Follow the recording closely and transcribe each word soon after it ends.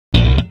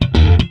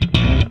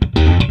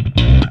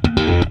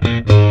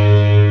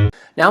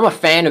Now, I'm a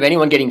fan of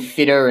anyone getting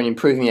fitter and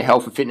improving their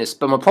health and fitness,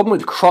 but my problem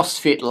with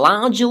CrossFit,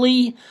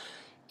 largely,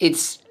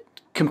 it's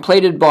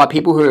completed by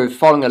people who are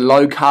following a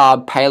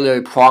low-carb,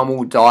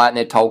 paleo-primal diet, and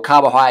they're told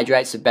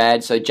carbohydrates are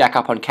bad, so jack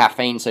up on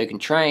caffeine so you can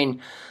train,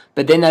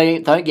 but then they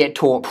don't get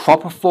taught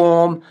proper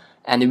form,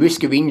 and the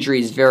risk of injury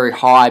is very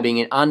high.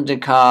 Being an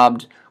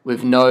undercarbed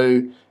with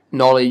no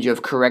knowledge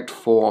of correct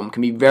form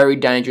can be very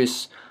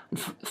dangerous.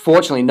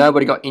 Fortunately,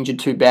 nobody got injured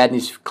too bad in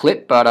this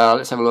clip, but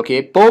let's have a look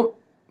here. Boom!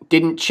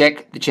 Didn't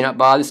check the chin-up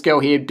bar. This girl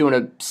here doing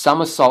a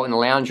somersault in the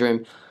lounge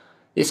room.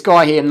 This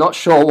guy here, I'm not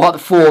sure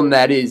what form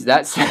that is.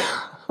 That's...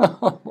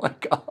 oh my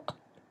god.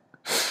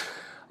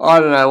 I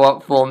don't know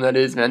what form that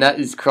is, man. That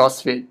is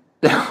CrossFit.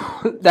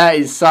 That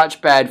is such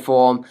bad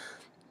form.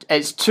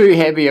 It's too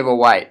heavy of a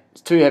weight.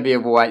 It's too heavy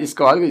of a weight. This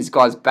guy, look at this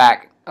guy's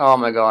back. Oh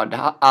my god,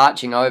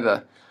 arching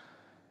over.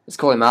 Let's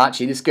call him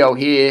Archie. This girl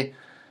here,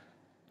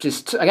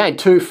 just, again,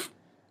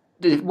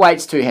 the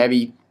weight's too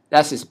heavy.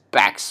 That's just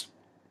backs.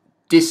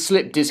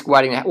 Slip disc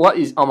weighting. What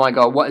is, oh my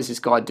god, what is this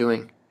guy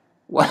doing?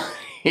 What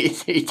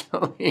is he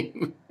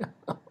doing?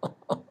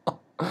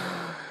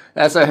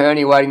 That's a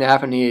hernia waiting to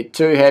happen here.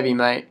 Too heavy,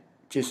 mate.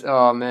 Just,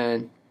 oh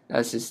man,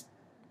 that's just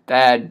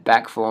bad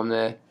back form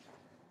there.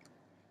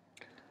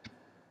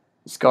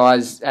 This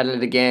guy's at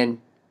it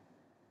again.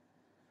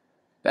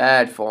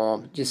 Bad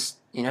form. Just,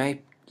 you know,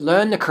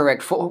 learn the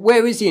correct form.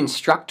 Where is the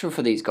instructor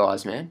for these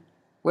guys, man?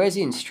 Where's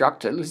the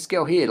instructor? Look at this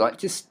girl here. Like,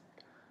 just,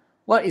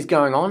 what is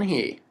going on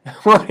here?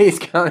 What is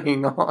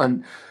going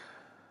on?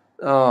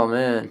 Oh,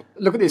 man.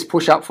 Look at this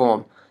push-up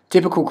form.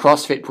 Typical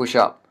CrossFit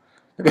push-up.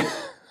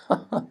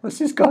 What's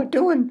this guy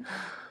doing?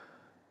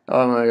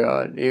 Oh, my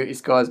God.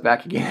 This guy's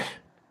back again.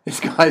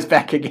 This guy's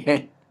back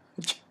again.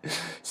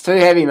 It's too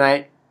heavy,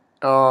 mate.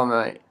 Oh,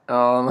 mate.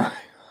 Oh, my.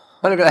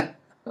 Look at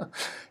that.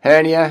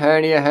 Hernia,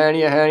 hernia,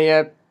 hernia,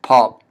 hernia.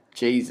 Pop.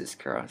 Jesus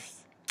Christ.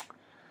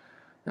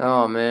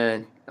 Oh,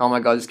 man. Oh, my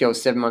God. This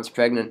girl's 7 months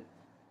pregnant.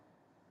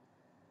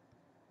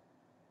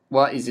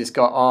 What is this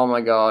guy? Oh,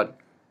 my God.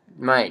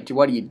 Mate,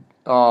 what are you...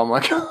 Oh, my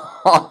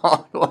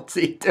God. What's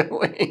he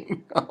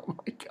doing? Oh,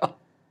 my God.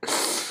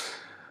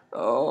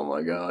 Oh,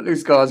 my God.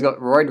 This guy's got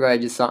roid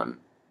rage or something.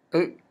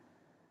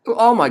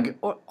 Oh, my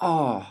God.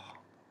 Oh.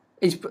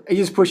 He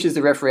just pushes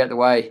the referee out the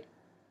way.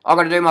 I've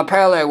got to do my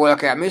parallel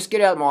workout, miss.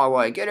 Get out of my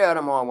way. Get out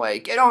of my way.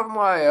 Get out of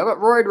my way. I've got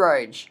roid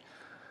rage.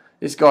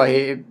 This guy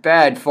here,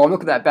 bad form.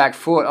 Look at that back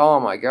foot.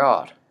 Oh, my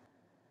God.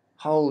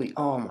 Holy,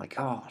 oh, my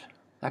God.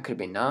 That could have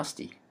been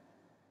nasty.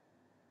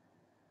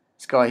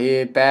 This guy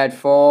here, bad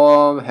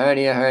form.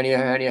 Hernia, hernia,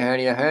 hernia,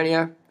 hernia,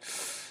 hernia.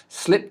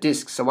 Slip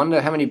discs. I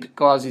wonder how many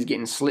guys he's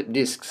getting slip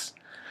discs.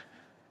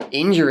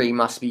 Injury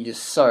must be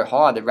just so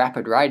high. The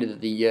rapid rate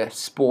of the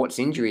sports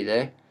injury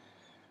there.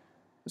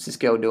 What's this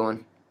girl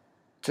doing?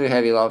 Too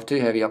heavy, love. Too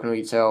heavy. I can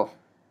really tell.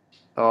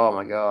 Oh,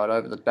 my God.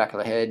 Over the back of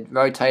the head.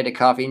 Rotator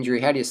cuff injury.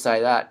 How do you say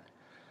that?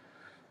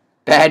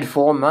 Bad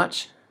form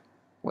much?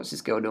 What's this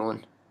girl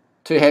doing?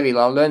 Too heavy,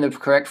 love. Learn the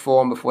correct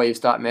form before you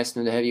start messing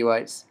with the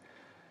heavyweights.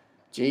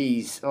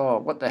 Jeez. Oh,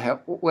 what the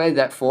hell? Where's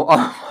that for?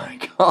 Oh, my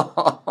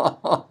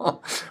God.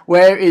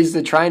 Where is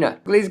the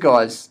trainer? Look at these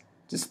guys.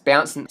 Just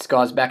bouncing. This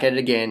guy's back at it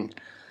again.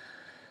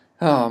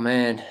 Oh,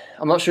 man.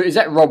 I'm not sure. Is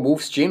that Rob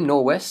Wolf's gym,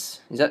 Norwest?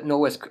 Is that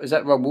Norwest? Is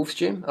that Rob Wolf's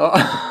gym?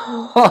 Oh,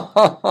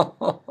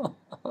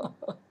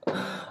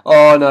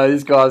 oh no,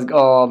 this guy's...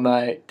 Oh,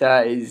 mate.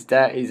 That is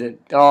a...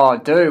 Oh,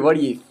 dude, what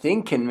are you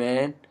thinking,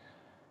 man?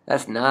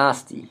 That's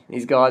nasty.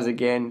 These guys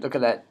again. Look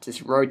at that.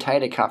 Just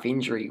rotator cuff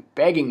injury.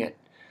 Begging it.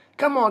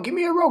 Come on, give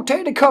me a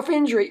rotator cuff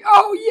injury.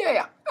 Oh,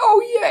 yeah.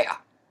 Oh, yeah.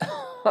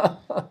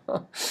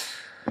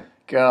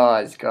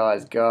 Guys.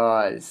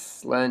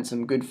 Learn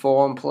some good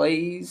form,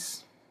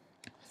 please.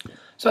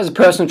 So as a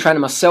personal trainer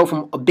myself,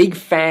 I'm a big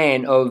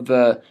fan of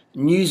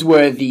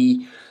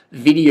newsworthy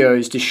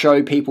videos to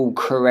show people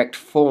correct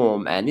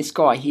form. And this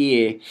guy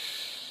here,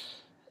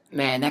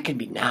 man, that can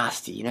be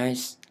nasty. You know,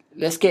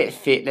 let's get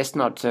fit. Let's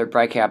not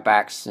break our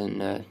backs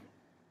and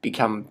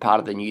become part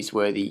of the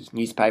newsworthy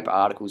newspaper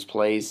articles,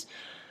 please.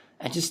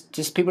 And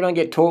just people don't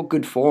get taught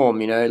good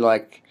form. You know,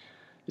 like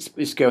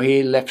this girl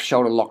here, left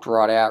shoulder locked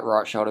right out,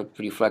 right shoulder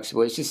pretty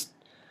flexible. It's just,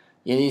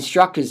 you know, the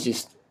instructor's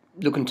just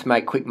looking to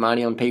make quick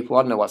money on people.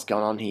 I don't know what's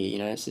going on here. You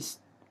know, it's just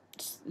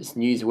it's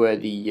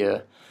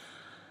newsworthy.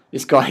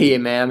 This guy here,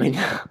 man. I mean,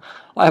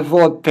 I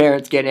avoid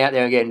parents getting out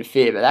there and getting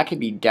fit, but that could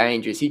be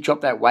dangerous. You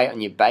drop that weight on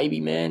your baby,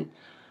 man.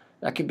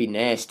 That could be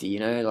nasty.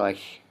 You know, like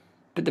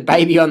put the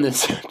baby in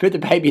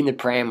the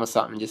pram or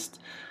something. Just,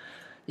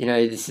 you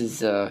know, this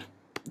is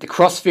the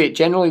CrossFit.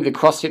 Generally, the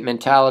CrossFit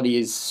mentality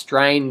is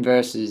strain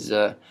versus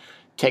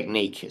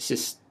technique. It's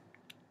just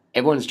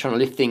everyone's trying to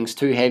lift things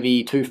too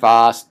heavy, too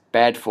fast,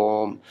 bad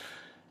form,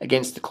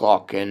 against the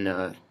clock,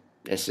 and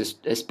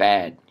it's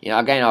bad. You know,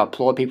 again, I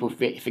applaud people for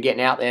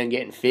getting out there and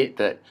getting fit,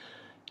 but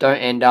don't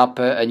end up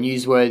a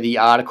newsworthy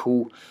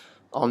article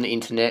on the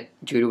internet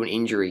due to an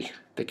injury,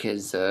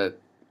 because you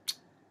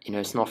know,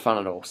 it's not fun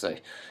at all. So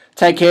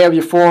take care of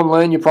your form,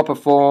 learn your proper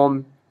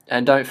form,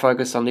 And don't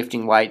focus on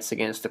lifting weights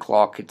against the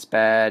clock. It's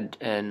bad,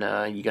 and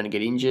you're going to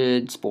get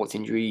injured. Sports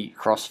injury,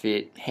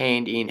 CrossFit,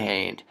 hand in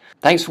hand.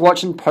 Thanks for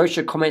watching. Post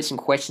your comments and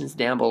questions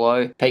down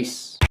below.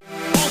 Peace.